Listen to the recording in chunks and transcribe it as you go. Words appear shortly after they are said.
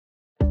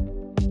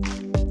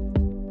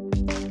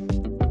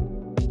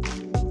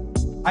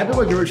I've been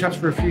with GuruShots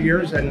for a few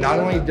years, and not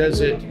only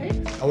does it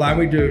allow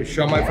me to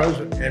show my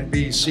photos and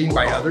be seen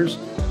by others,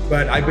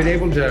 but I've been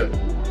able to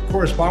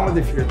correspond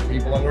with a few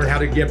people and learn how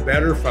to get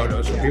better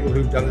photos from people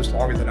who've done this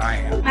longer than I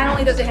have. Not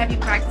only does it have you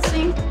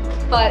practicing,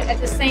 but at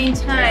the same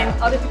time,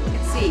 other people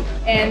can see.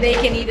 And they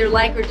can either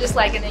like or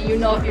dislike, and then you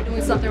know if you're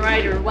doing something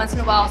right, or once in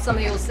a while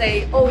somebody will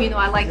say, oh, you know,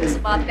 I like this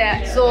about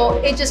that. So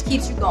it just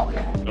keeps you going.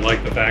 I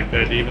like the fact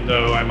that even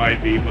though I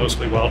might be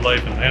mostly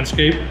wildlife and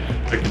landscape,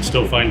 I can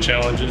still find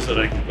challenges that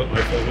I can put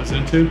my photos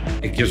into.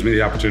 It gives me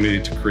the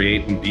opportunity to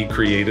create and be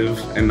creative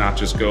and not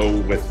just go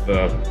with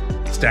the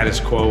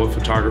status quo of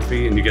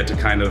photography, and you get to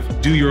kind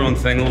of do your own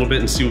thing a little bit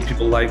and see what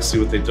people like, see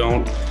what they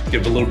don't,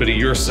 give a little bit of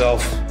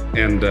yourself,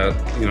 and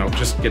you know,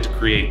 just get to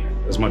create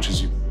as much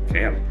as you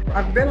can.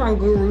 I've been on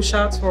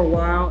GuruShots for a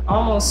while,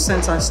 almost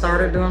since I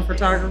started doing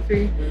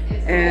photography,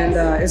 and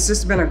it's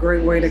just been a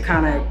great way to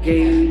kind of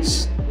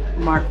gauge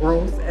my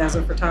growth as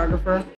a photographer.